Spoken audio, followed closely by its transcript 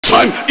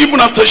time, even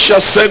after she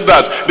has said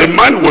that, the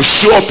man will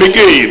show up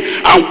again.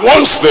 And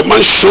once the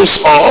man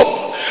shows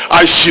up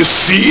and she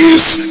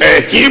sees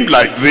him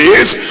like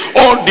this,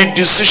 all the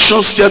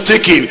decisions she are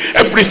taking,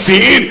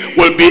 everything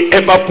will be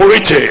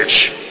evaporated.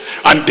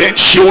 And then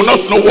she will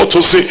not know what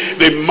to say.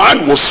 The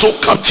man was so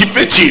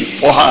captivating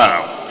for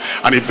her.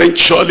 And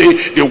eventually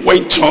they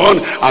went on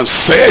and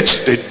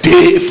set the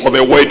day for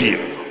the wedding.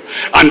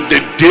 And the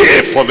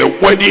day for the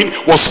wedding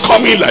was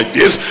coming like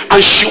this.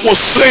 And she was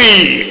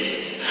saying,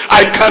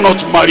 I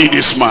cannot marry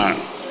this man.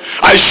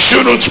 I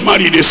shouldn't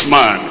marry this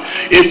man.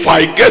 If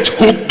I get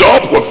hooked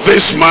up with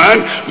this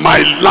man, my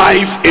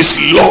life is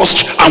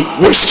lost and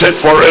wasted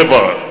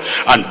forever.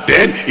 And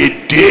then a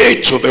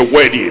day to the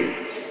wedding.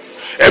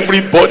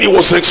 Everybody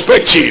was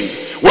expecting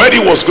when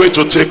it was going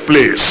to take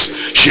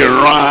place. She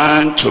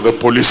ran to the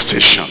police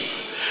station.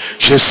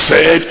 She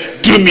said,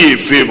 do me a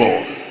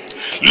favor,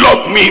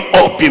 lock me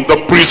up in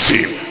the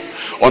prison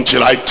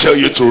until I tell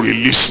you to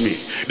release me.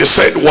 They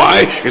said,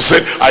 why? He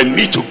said, I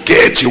need to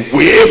get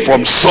away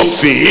from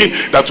something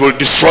that will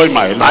destroy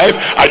my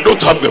life. I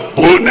don't have the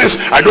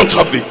boldness, I don't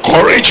have the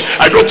courage,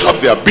 I don't have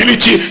the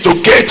ability to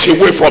get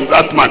away from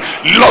that man.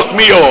 Lock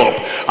me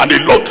up. And they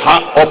locked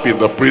her up in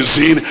the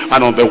prison,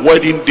 and on the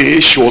wedding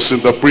day she was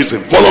in the prison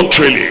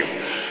voluntarily.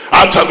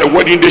 After the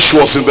wedding day, she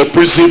was in the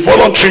prison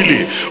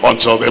voluntarily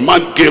until the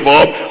man gave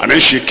up, and then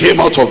she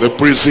came out of the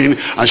prison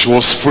and she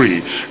was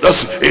free.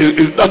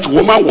 That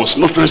woman was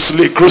not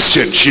necessarily a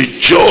Christian. She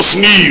just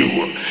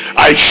knew,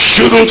 I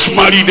shouldn't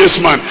marry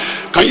this man.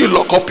 Can you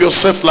lock up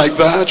yourself like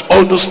that?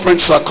 All those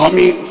friends are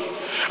coming,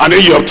 and then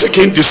you have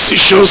taken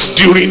decisions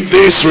during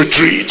this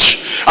retreat,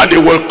 and they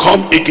will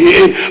come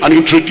again and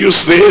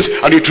introduce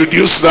this and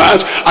introduce that,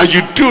 and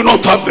you do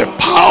not have the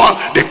power,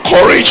 the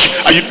courage,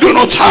 and you do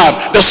not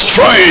have the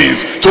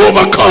strength to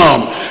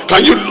overcome.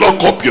 Can you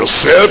lock up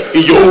yourself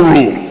in your own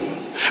room?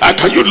 And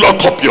can you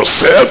lock up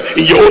yourself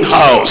in your own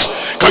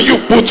house? Can you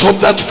put up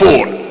that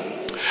phone?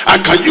 And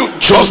can you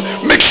just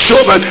make sure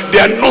that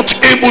they are not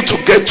able to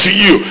get to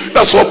you?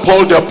 That's what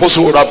Paul the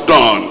apostle would have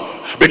done,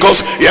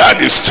 because he had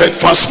a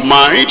steadfast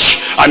mind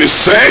and he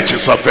set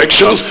his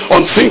affections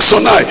on things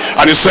on high.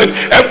 And he said,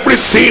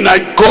 everything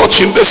I got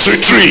in this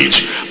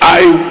retreat,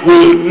 I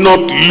will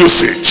not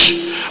lose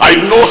it. I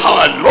know how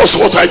I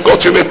lost what I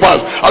got in the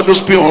past. How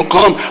those people will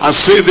come and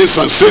say this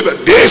and say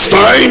that. This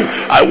time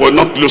I will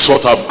not lose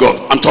what I've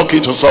got. I'm talking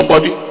to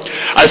somebody.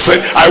 I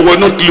said, I will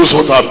not lose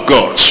what I've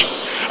got.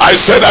 I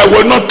said, I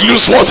will not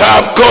lose what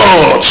I've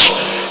got.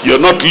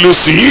 You're not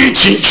losing it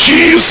in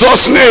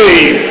Jesus'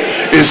 name.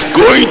 It's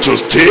going to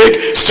take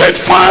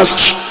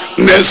steadfast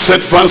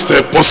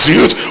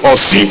pursuit or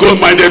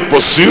single-minded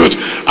pursuit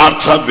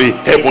after the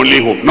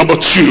heavenly home. Number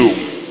two,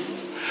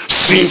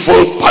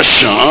 sinful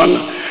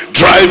passion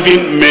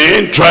driving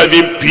men,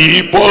 driving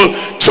people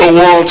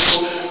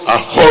towards a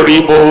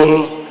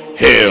horrible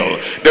hell.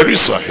 There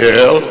is a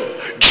hell.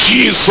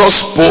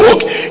 Jesus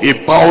spoke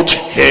about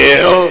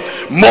hell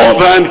more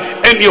than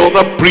any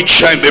other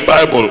preacher in the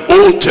Bible,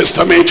 Old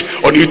Testament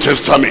or New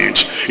Testament.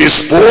 He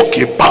spoke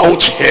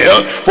about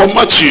hell from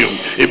Matthew.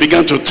 He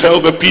began to tell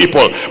the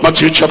people,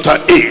 Matthew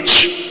chapter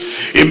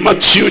 8. In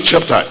Matthew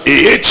chapter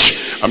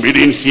 8, I'm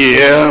reading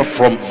here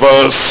from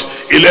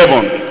verse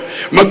 11.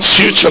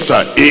 Matthew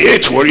chapter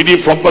 8, we're reading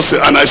from verse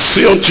 8. And I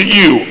say unto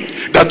you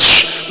that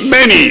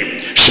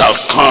many shall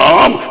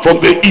come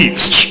from the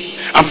east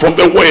and from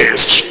the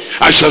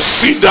west, and shall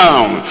sit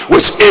down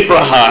with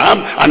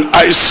Abraham and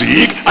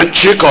Isaac and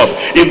Jacob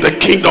in the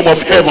kingdom of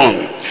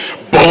heaven.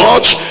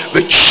 But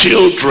the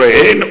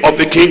children of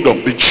the kingdom,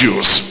 the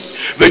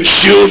Jews, the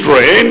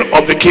children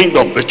of the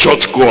kingdom, the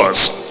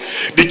churchgoers,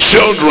 the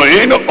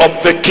children of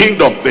the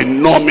kingdom, the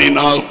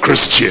nominal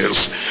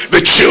Christians,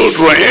 the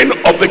children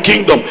of the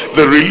kingdom,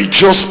 the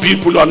religious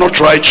people who are not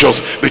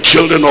righteous, the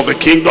children of the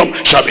kingdom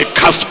shall be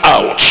cast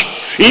out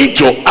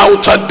into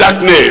outer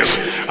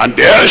darkness, and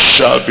there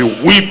shall be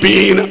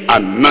weeping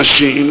and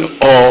gnashing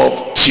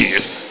of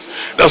teeth.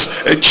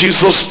 That's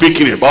Jesus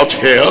speaking about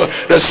hell.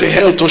 There's a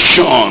hell to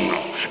shun.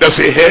 There's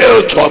a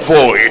hell to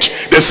avoid.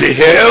 There's a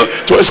hell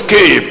to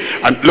escape.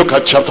 And look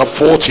at chapter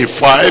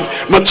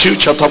 45, Matthew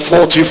chapter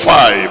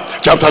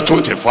 45, chapter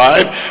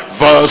 25,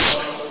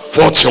 verse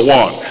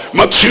 41.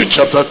 Matthew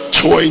chapter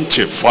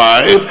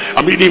 25,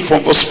 I'm reading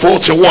from verse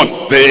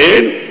 41.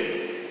 Then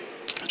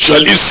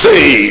shall he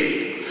say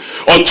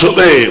unto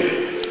them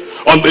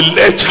on the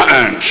left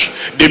hand,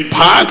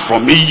 depart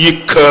from me, ye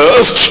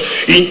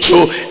cursed,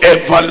 into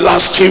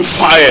everlasting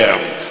fire,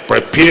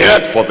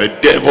 prepared for the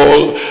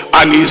devil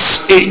and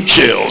his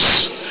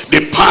angels.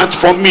 Depart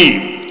from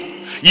me,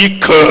 ye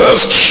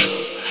cursed,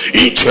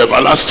 into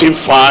everlasting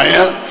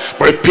fire,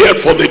 prepared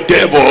for the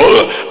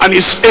devil and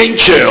his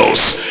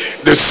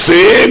angels. The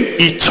same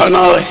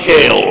eternal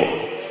hell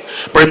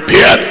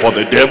prepared for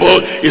the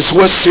devil is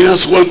where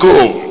sinners will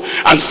go.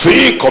 And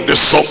think of the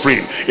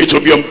suffering. It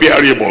will be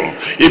unbearable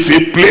if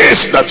a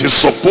place that is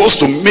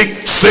supposed to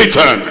make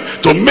Satan,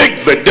 to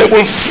make the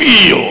devil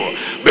feel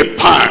the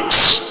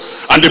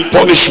pangs and the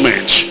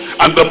punishment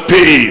and the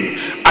pain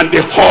and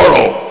the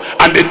horror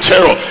and the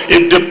terror.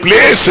 If the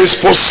place is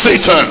for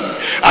Satan,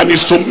 and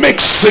is to make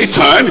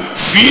Satan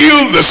feel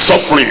the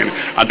suffering,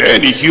 and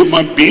any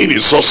human being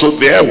is also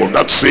there with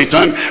that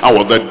Satan and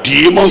with the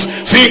demons,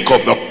 think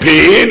of the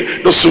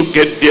pain those who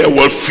get there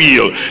will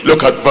feel.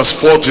 Look at verse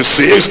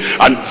 46.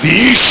 And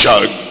these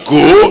shall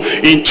go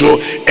into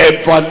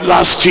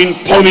everlasting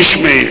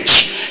punishment.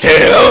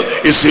 Hell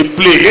is a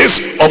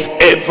place of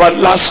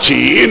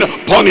everlasting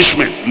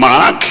punishment.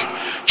 Mark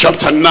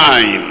chapter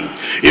 9.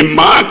 In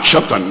Mark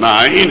chapter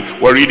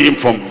 9, we're reading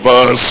from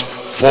verse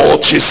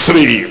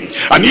 43.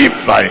 And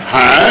if thy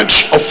hand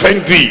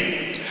offend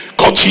thee,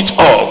 cut it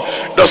off.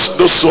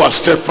 Those who are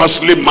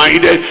steadfastly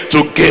minded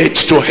to get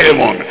to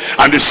heaven,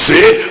 and they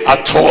say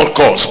at all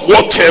costs,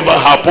 whatever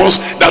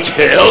happens, that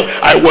hell,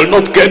 I will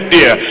not get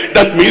there.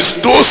 That means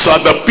those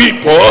are the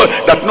people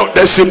that know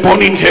there's a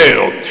burning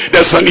hell,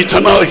 there's an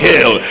eternal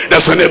hell,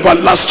 there's an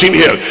everlasting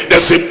hell,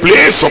 there's a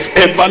place of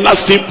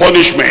everlasting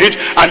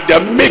punishment, and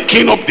they're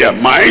making up their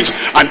minds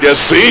and they're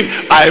saying,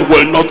 I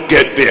will not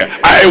get there,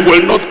 I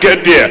will not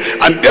get there.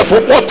 And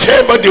therefore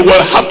whatever they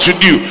will have to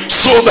do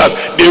so that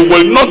they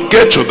will not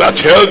get to that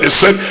hell, they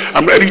said,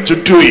 I'm ready to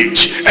do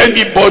it.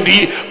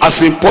 Anybody as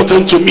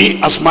important to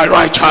me as my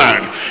right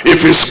hand,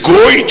 if it's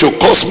going to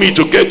cause me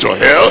to get to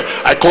hell,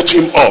 I cut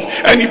him off.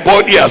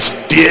 Anybody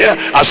as dear,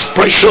 as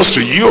precious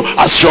to you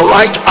as your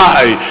right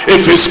eye,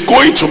 if it's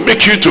going to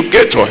make you to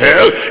get to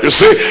hell, you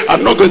say,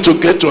 I'm not going to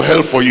get to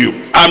hell for you.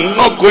 I'm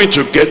not going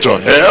to get to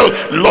hell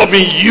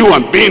loving you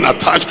and being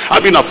attached,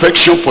 having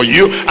affection for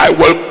you. I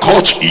will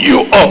cut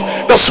you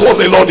off. That's what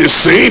the Lord is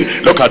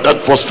saying. Look at that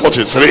verse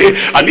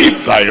 43. And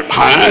if thy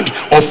hand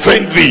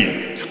offend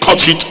thee,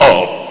 cut it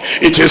off.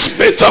 It is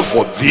better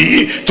for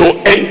thee to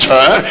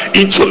enter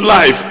into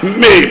life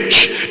maimed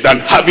than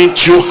having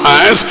two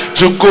hands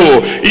to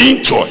go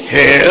into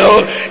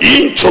hell,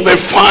 into the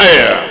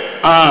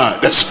fire.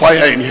 There's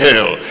fire in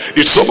hell.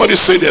 Did somebody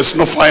say there's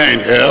no fire in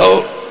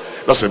hell?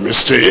 That's a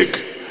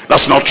mistake.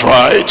 That's not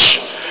right.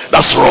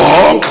 That's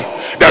wrong.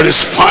 There is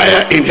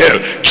fire in hell.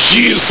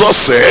 Jesus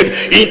said,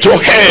 into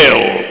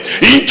hell,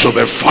 into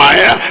the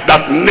fire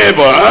that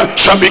never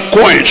shall be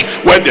quenched,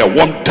 where their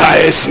one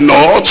dies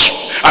not,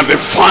 and the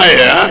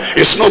fire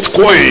is not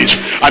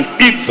quenched. And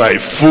if thy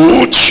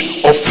foot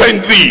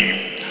offend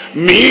thee,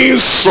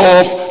 means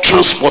of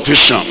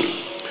transportation,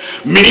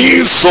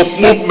 means of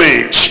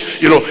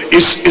movement, you know,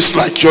 it's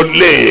like your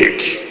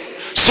leg.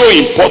 So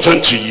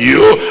important to you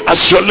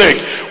as your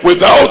leg.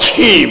 Without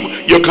him,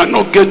 you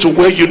cannot get to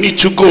where you need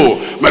to go.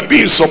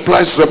 Maybe he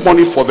supplies the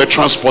money for the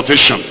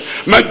transportation.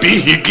 Maybe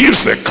he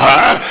gives the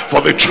car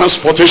for the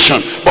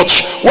transportation. But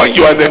when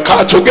you are in the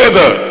car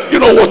together, you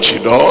know what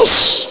he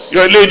does?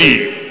 You're a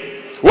lady.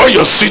 While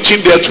you're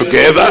sitting there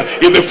together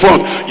in the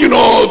front, you know,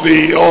 all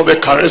the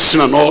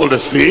caressing and all the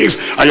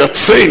things, and you're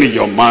saying in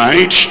your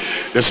mind,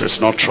 this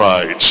is not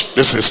right,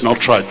 this is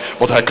not right,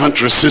 but I can't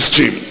resist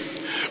him,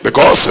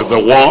 because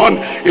the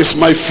one is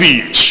my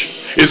feet,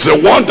 is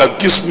the one that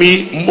gives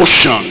me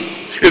motion,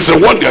 is the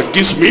one that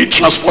gives me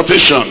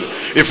transportation.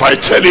 If I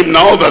tell him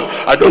now that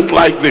I don't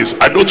like this,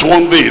 I don't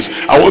want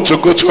this, I want to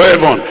go to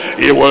heaven,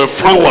 he will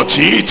frown at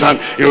it and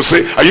he will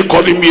say, are you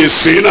calling me a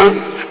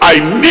sinner? I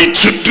need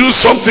to do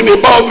something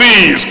about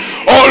this.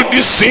 All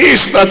these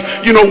things that,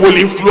 you know, will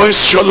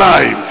influence your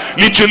life.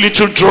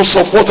 Little drops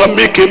of water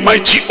make a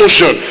mighty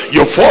ocean.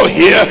 You fall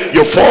here,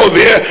 you fall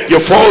there,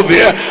 you fall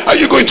there. Are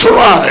you going to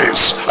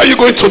rise? Are you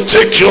going to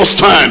take your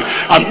stand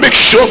and make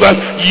sure that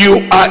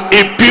you are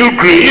a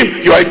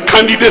pilgrim, you are a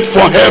candidate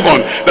for heaven?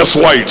 That's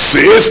why it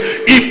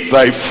says, if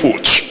thy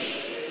foot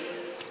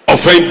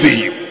offend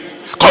thee,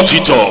 cut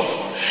it off.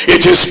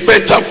 It is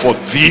better for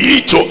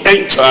thee to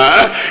enter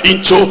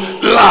into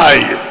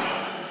life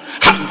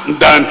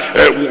than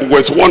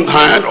with one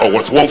hand or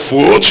with one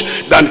foot,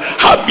 than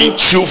having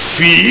 2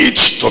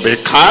 feet to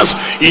be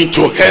cast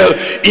into hell,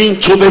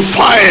 into the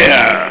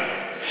fire.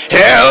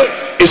 Hell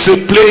is a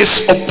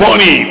place of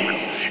burning.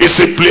 It's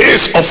a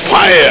place of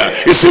fire.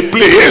 It's a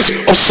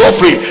place of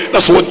suffering.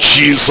 That's what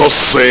Jesus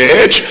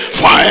said.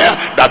 Fire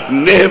that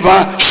never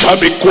shall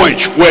be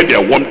quenched, where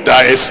their one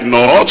dies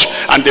not,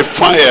 and the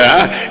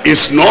fire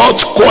is not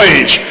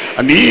quenched.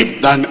 And if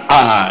then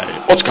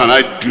I, what can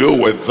I do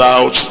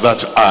without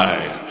that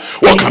eye?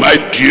 What can I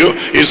do?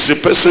 It's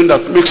the person that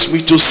makes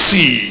me to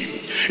see.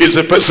 Is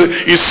a person,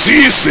 he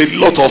sees a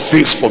lot of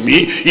things for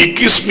me, he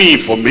gives me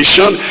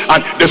information,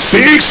 and the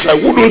things I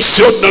wouldn't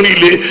see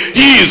ordinarily,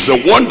 he is the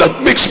one that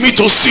makes me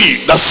to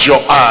see. That's your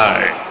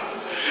eye.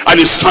 And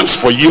it stands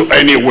for you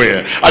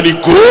anywhere, and it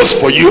goes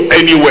for you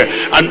anywhere,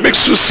 and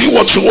makes you see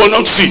what you will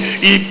not see.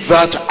 If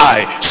that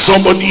eye,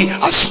 somebody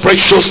as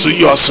precious to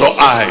you as your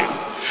eye,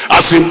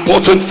 as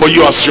important for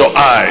you as your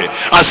eye,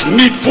 as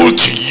needful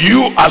to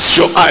you as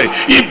your eye,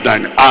 if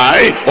thine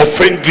eye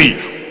offend thee,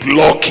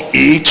 block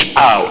it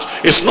out.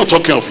 It's not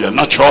talking of your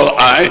natural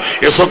eye.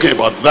 It's talking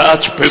about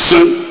that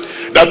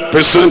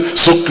person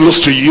so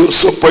close to you,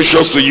 so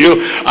precious to you.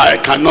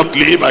 I cannot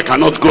live, I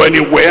cannot go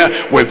anywhere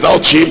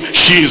without him.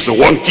 She is the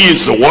one, he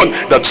is the one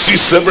that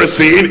sees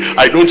everything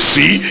I don't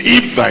see.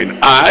 If thine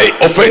eye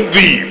offend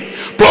thee,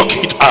 pluck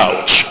it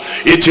out.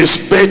 it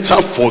is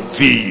better for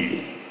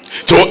thee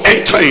to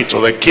enter into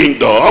the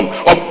kingdom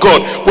of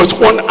God with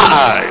one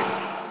eye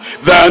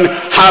than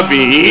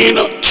having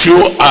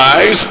two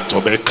eyes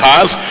to be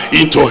cast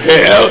into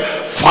hell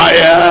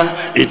fire,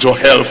 into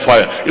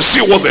hellfire. You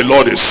see what the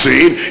Lord is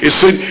saying? He's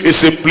saying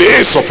it's a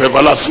place of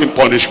everlasting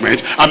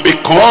punishment, and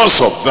because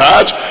of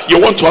that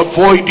you want to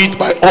avoid it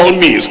by all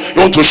means.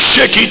 You want to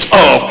shake it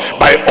off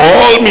by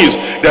all means.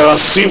 There are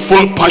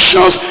sinful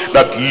passions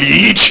that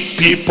lead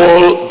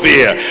people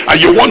there, and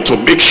you want to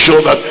make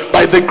sure that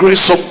by the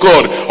grace of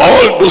God,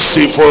 all those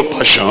sinful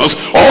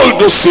passions,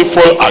 all those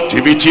sinful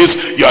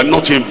activities, you are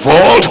not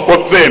involved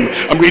with them.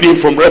 I'm reading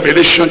from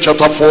Revelation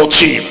chapter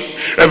 14.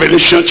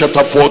 Revelation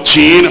chapter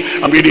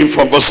 14, I'm reading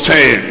from verse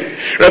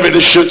 10.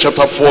 Revelation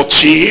chapter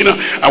 14,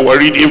 and we're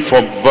reading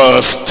from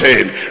verse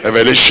 10.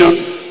 Revelation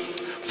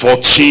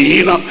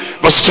 14,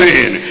 verse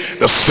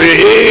 10. The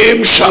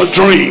same shall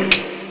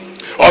drink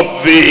of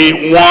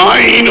the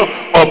wine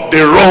of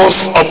the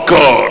wrath of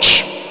God,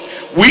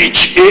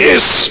 which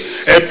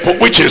is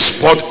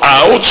poured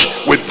out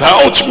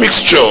without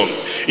mixture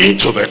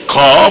into the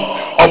cup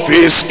of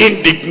his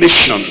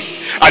indignation.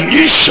 And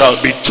ye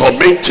shall be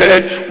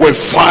tormented with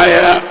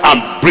fire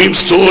and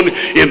brimstone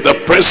in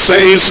the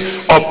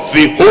presence of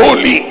the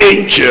holy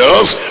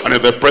angels and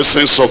in the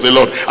presence of the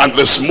Lord. And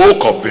the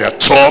smoke of their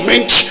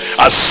torment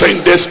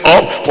ascendeth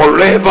up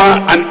forever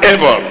and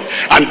ever.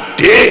 And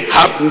they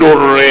have no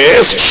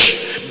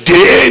rest,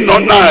 day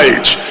nor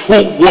night,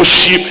 who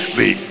worship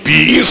the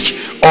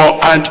beast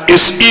and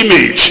his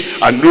image,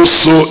 and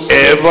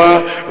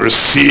whosoever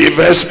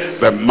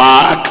receiveth the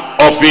mark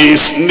of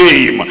his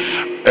name.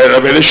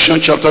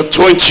 Revelation chapter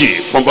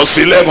 20 from verse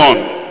 11.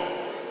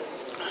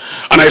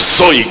 And I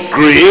saw a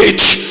great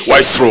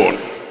white throne,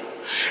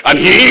 and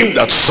him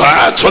that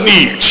sat on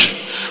it,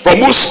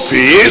 from whose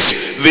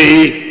face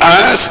the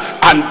earth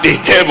and the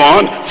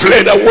heaven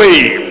fled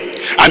away,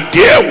 and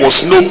there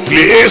was no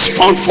place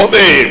found for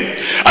them.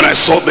 And I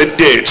saw the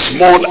dead,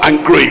 small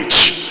and great.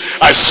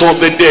 I saw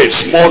the dead,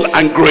 small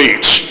and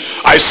great.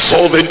 I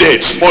saw the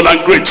dead, small and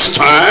great,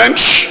 stand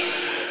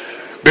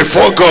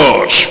before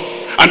God.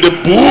 And the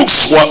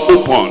books were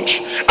opened,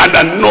 and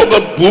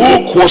another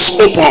book was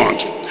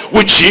opened,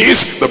 which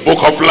is the book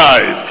of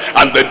life.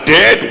 And the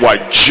dead were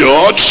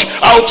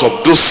judged out of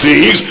those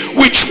things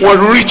which were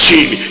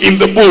written in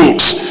the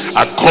books,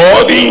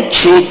 according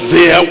to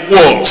their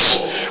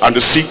works. And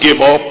the sea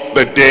gave up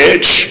the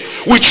dead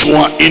which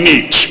were in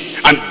it,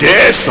 and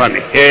death and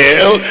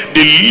hell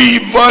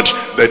delivered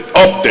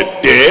up the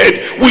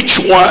dead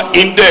which were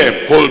in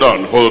them. Hold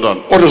on.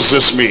 What does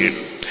this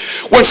mean?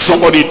 When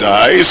somebody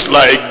dies,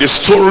 like the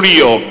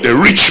story of the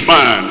rich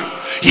man,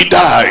 he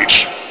died.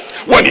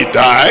 When he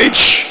died,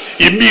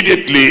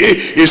 immediately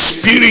his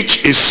spirit,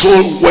 his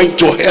soul went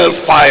to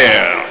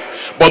hellfire,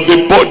 but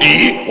the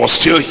body was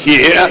still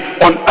here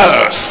on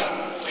earth.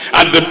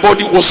 And the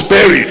body was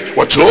buried.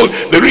 We're told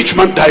the rich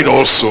man died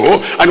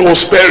also and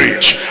was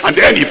buried. And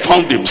then he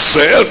found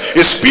himself,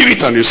 his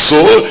spirit and his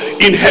soul,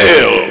 in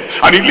hell.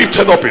 And he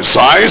lifted up his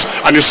eyes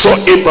and he saw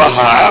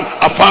Abraham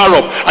afar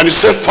off. And he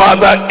said,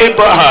 Father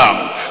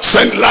Abraham,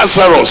 send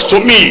Lazarus to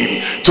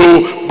me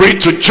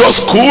to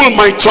just cool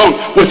my tongue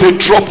with a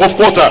drop of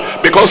water,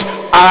 because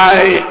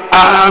I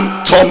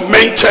am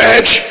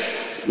tormented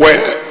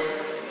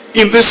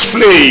in this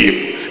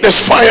flame. There's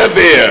fire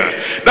there.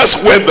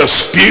 That's where the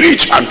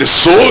spirit and the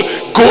soul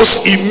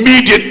goes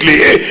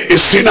immediately. A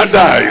sinner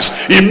dies.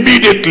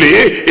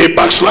 Immediately a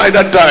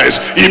backslider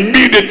dies.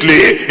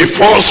 Immediately a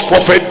false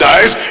prophet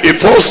dies. A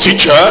false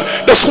teacher.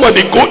 That's where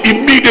they go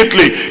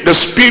immediately. The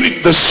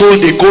spirit, the soul,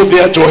 they go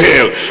there to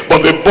hell.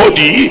 But the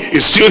body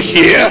is still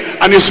here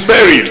and is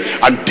buried.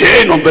 And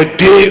then on the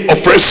day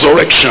of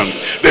resurrection,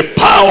 the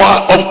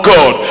power of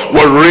God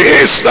will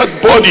raise that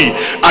body,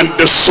 and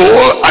the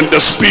soul and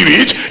the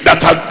spirit that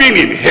had been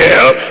in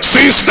hell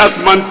since that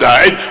man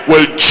died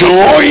will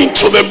join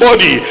to the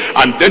body,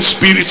 and then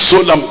spirit,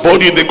 soul and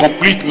body, the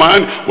complete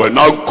man, will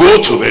now go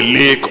to the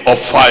lake of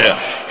fire.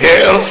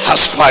 Hell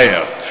has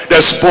fire.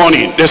 There's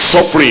burning, there's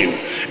suffering,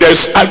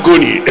 there's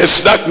agony,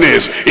 there's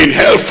darkness in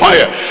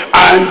hellfire,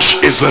 and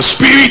it's the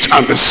spirit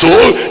and the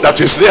soul that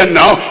is there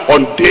now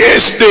on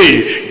this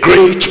day,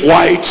 great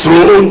white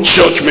throne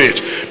judgment.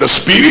 The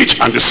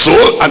spirit and the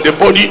soul and the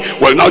body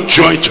will now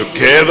join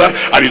together,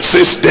 and it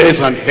says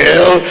death and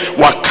hell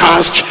were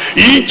cast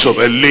into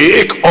the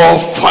lake of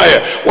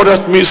fire. What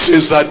that means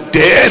is that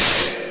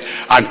death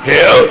and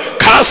hell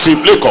cast in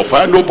lake of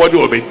fire, nobody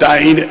will be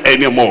dying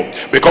anymore,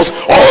 because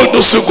all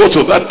those who go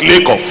to that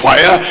lake of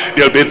fire,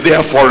 they'll be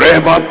there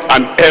forever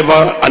and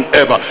ever and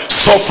ever.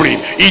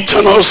 Suffering,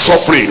 eternal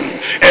suffering,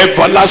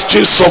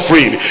 everlasting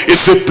suffering.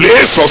 It's a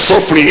place of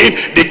suffering.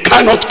 They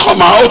cannot come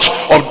out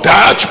of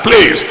that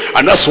place.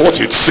 And that's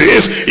what it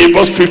says in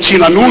verse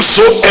 15. And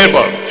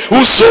whosoever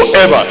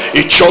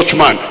a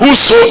churchman,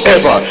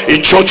 whosoever a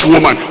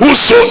churchwoman,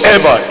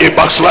 whosoever a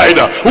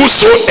backslider,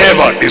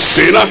 whosoever a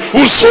sinner,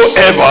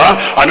 whosoever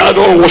an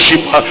idol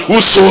worshiper,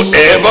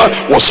 whosoever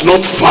was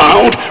not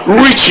found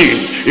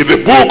written in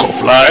the book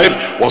of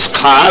life was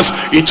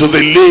cast into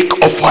the lake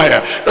of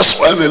fire.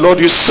 That's why the Lord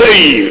is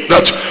saying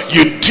that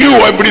you do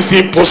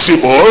everything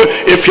possible,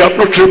 if you have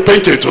not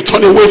repented, to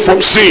turn away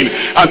from sin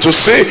and to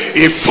say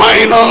a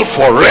final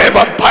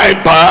forever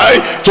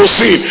bye-bye to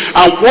sin.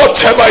 And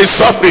whatever is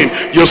happening,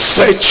 you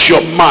set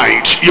your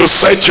mind, you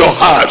set your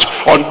heart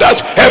on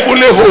that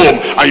heavenly home,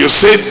 and you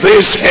say,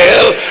 this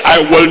hell,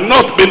 I will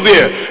not be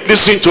there.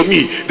 Listen to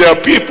me, there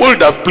are people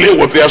that play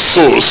with their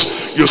souls.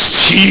 You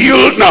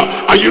steal now,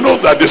 and you know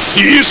that the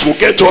thieves will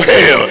get to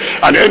hell.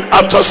 And then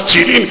after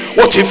stealing,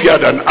 what if you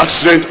had an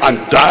accident and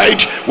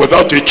died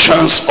without a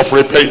chance of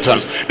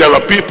repentance? There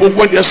are people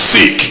when they're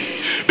sick,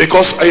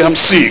 because I am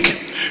sick,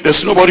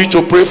 there's nobody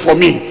to pray for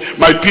me.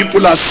 My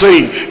people are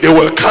saying they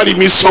will carry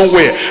me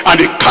somewhere, and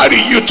they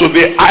carry you to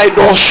the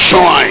idol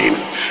shrine.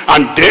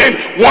 And then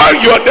while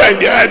you are there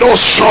in the idol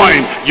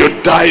shrine, you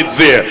die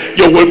there.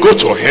 You will go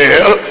to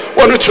hell.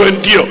 Why don't you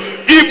endure?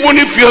 Even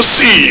if you're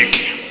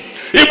sick,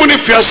 even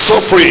if you are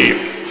suffering,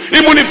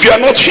 even if you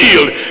are not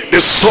healed, the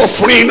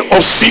suffering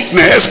of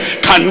sickness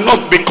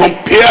cannot be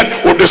compared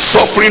with the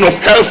suffering of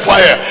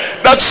hellfire.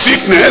 That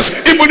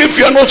sickness, even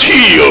if you are not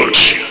healed,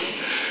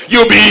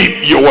 you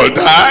will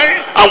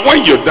die, and when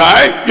you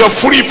die, you're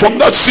free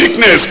from that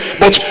sickness.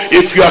 But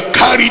if you are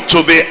carried to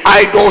the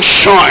idol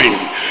shrine,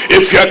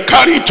 if you are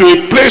carried to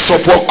a place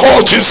of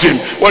occultism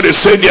where they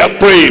say they are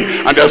praying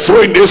and they're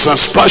throwing this and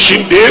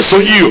splashing this on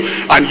you,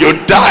 and you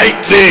die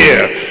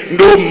there,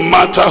 no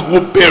matter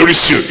who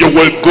buries you, you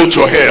will go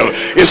to hell.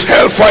 It's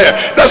hellfire.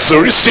 That's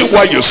the reason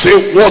why you say,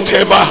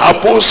 whatever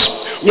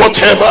happens,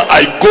 whatever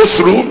I go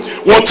through,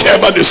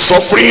 whatever the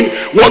suffering,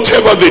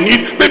 whatever the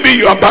need, maybe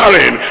you are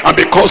barren, and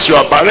because you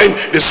are barren,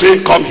 they say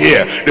come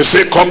here, they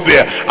say come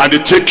there, and they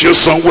take you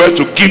somewhere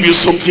to give you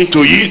something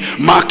to eat,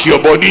 mark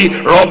your body,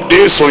 rub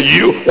this on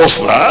you.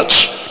 What's that?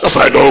 That's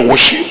idol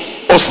worship.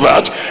 What's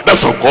that?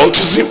 That's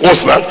occultism.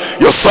 What's that?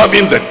 You're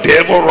serving the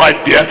devil right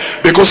there,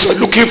 because you're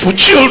looking for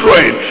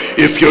children.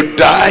 If you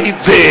die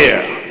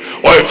there,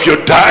 or if you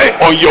die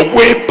on your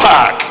way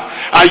back,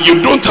 and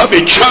you don't have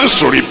a chance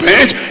to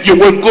repent, you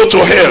will go to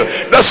hell.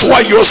 That's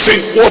why you're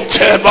saying,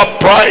 whatever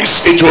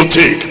price it will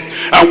take,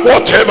 and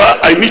whatever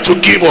I need to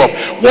give up,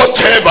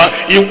 whatever,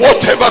 in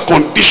whatever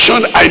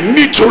condition I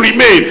need to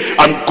remain,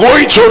 I'm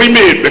going to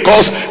remain,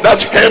 because that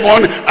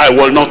heaven, I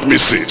will not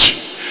miss it.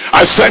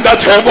 I said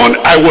that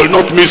heaven, I will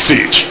not miss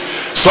it.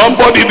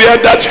 Somebody there,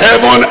 that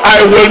heaven,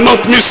 I will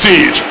not miss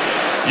it.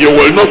 You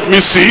will not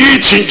miss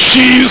it in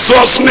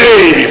Jesus'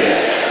 name.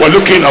 We're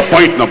looking at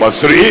point number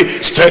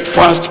 3,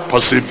 steadfast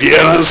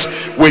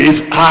perseverance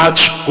with heart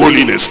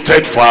holiness.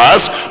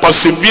 Steadfast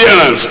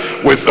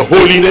perseverance with the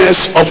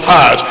holiness of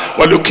heart.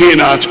 We're looking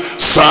at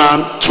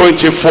Psalm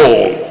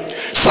 24.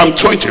 Psalm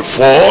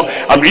 24,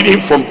 I'm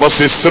reading from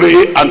verses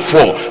 3 and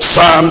 4.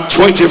 Psalm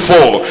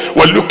 24,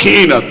 we're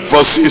looking at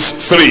verses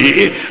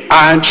 3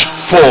 and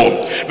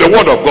 4. The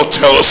word of God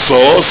tells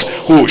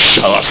us, who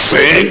shall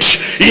ascend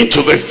into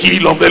the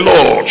hill of the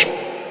Lord?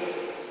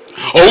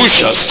 Or who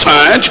shall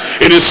stand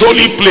in his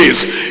holy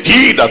place?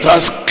 He that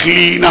has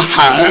clean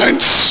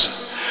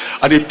hands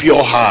and a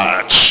pure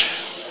heart.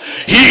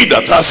 He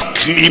that has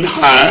clean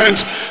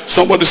hands.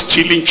 Somebody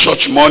stealing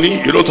church money,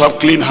 you don't have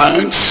clean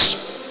hands.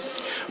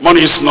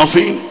 Money is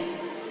nothing.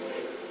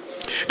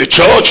 The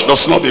church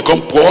does not become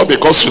poor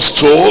because you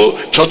stole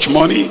church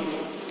money,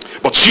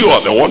 but you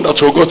are the one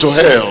that will go to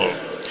hell.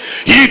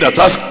 He that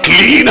has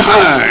clean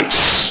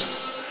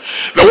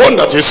hands, the one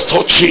that is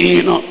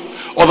touching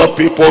other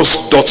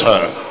people's daughter,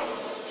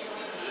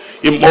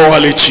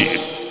 immorality.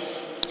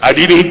 I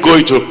didn't go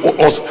into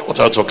what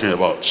are you talking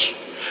about?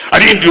 I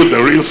didn't do the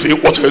real thing.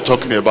 What are you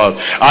talking about?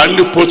 I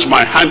only put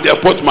my hand there,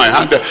 put my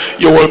hand there.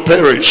 You will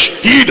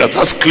perish. He that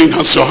has clean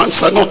hands, your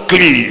hands are not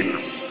clean.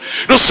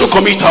 Those who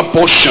commit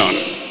abortion,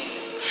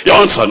 your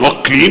hands are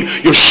not clean.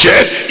 You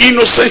shed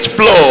innocent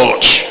blood.